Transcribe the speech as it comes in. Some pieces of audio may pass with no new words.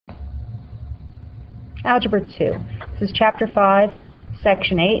Algebra 2. This is Chapter 5,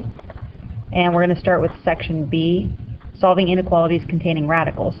 Section 8, and we're going to start with Section B, solving inequalities containing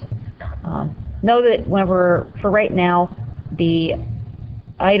radicals. Know that for right now, the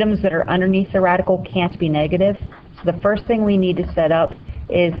items that are underneath the radical can't be negative. So the first thing we need to set up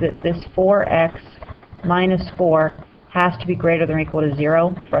is that this 4x minus 4 has to be greater than or equal to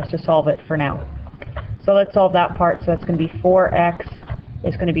 0 for us to solve it for now. So let's solve that part. So that's going to be 4x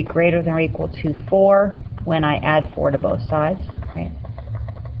is going to be greater than or equal to 4 when I add 4 to both sides. Right?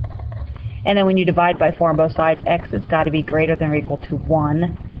 And then when you divide by 4 on both sides, x has got to be greater than or equal to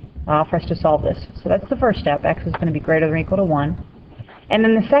 1 for us to solve this. So that's the first step. X is going to be greater than or equal to 1. And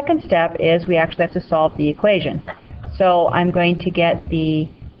then the second step is we actually have to solve the equation. So I'm going to get the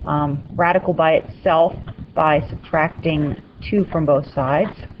radical by itself by subtracting 2 from both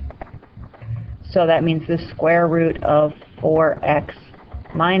sides. So that means the square root of 4x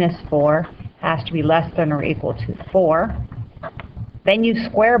minus 4 has to be less than or equal to 4. Then you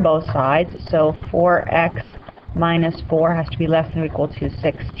square both sides, so 4x minus 4 has to be less than or equal to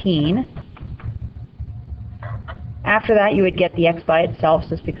 16. After that, you would get the x by itself, so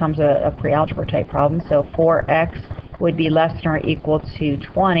this becomes a pre-algebra type problem. So 4x would be less than or equal to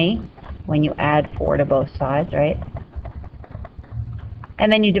 20 when you add 4 to both sides, right?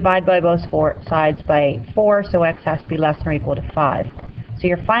 And then you divide by both sides by 4, so x has to be less than or equal to 5. So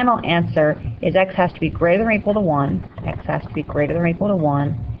your final answer is x has to be greater than or equal to 1, x has to be greater than or equal to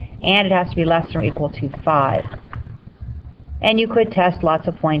 1, and it has to be less than or equal to 5. And you could test lots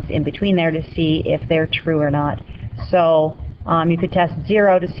of points in between there to see if they're true or not. So you could test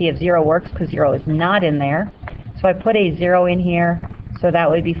 0 to see if 0 works, because 0 is not in there. So I put a 0 in here, so that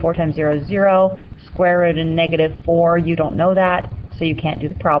would be 4 times 0 is 0. Square root of negative 4, you don't know that, so you can't do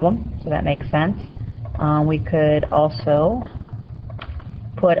the problem, so that makes sense. We could also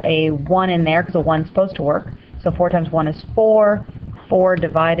put a 1 in there, because a 1 is supposed to work. So 4 times 1 is 4. 4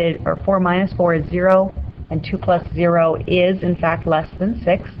 minus 4 is 0, and 2 plus 0 is, in fact, less than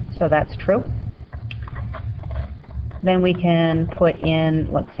 6, so that's true. Then we can put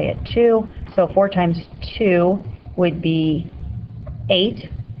in, let's say, a 2. So 4 times 2 would be 8.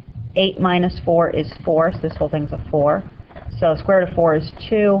 8 minus 4 is 4, so this whole thing's a 4. So square root of 4 is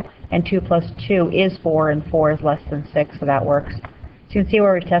 2, and 2 plus 2 is 4, and 4 is less than 6, so that works. So you can see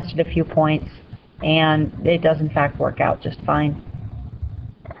where we've tested a few points, and it does, in fact, work out just fine.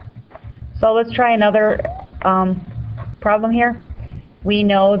 So let's try another problem here. We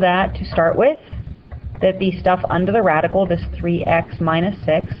know that, to start with, that the stuff under the radical, this 3x minus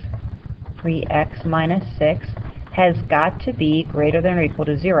 6, has got to be greater than or equal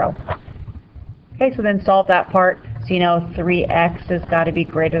to 0. Okay, so then solve that part. So you know 3x has got to be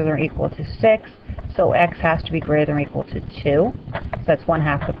greater than or equal to 6, so x has to be greater than or equal to 2. So that's one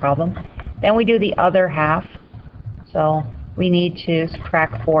half the problem. Then we do the other half. So we need to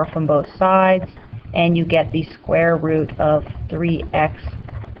subtract 4 from both sides, and you get the square root of 3x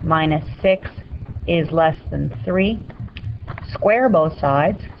minus 6 is less than 3. Square both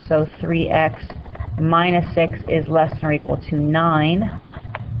sides, so 3x minus 6 is less than or equal to 9.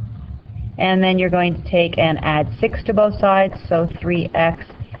 And then you're going to take and add 6 to both sides, so 3x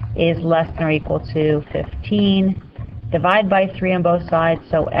is less than or equal to 15. Divide by 3 on both sides,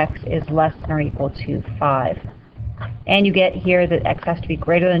 so x is less than or equal to 5. And you get here that x has to be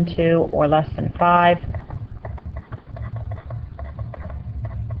greater than 2 or less than 5.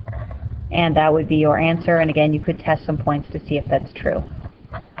 And that would be your answer. And again, you could test some points to see if that's true.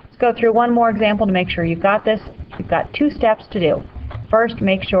 Let's go through one more example to make sure you've got this. You've got 2 steps to do. First,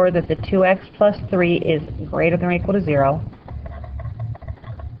 make sure that the 2x plus 3 is greater than or equal to 0.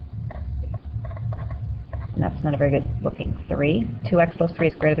 And that's not a very good looking 3. 2x plus 3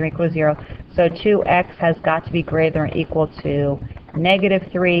 is greater than or equal to 0. So 2x has got to be greater than or equal to negative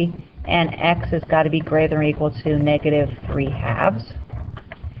 3, and x has got to be greater than or equal to negative 3 halves.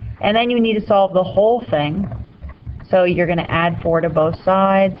 And then you need to solve the whole thing. So you're going to add 4 to both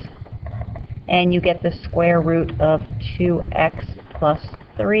sides, and you get the square root of 2x plus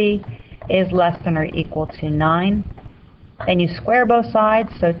 3 is less than or equal to 9. Then you square both sides,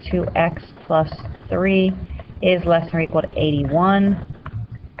 so 2x plus 3 is less than or equal to 81.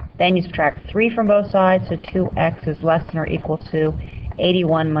 Then you subtract 3 from both sides, so 2x is less than or equal to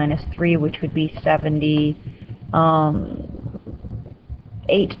 81 minus 3, which would be 78.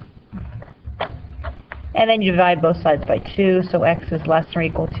 And then you divide both sides by 2, so x is less than or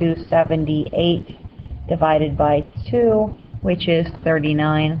equal to 78 divided by 2, which is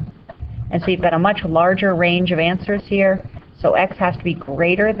 39. And so you've got a much larger range of answers here. So x has to be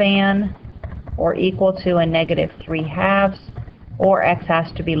greater than or equal to a negative 3 halves. or x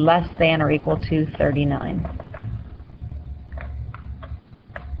has to be less than or equal to 39.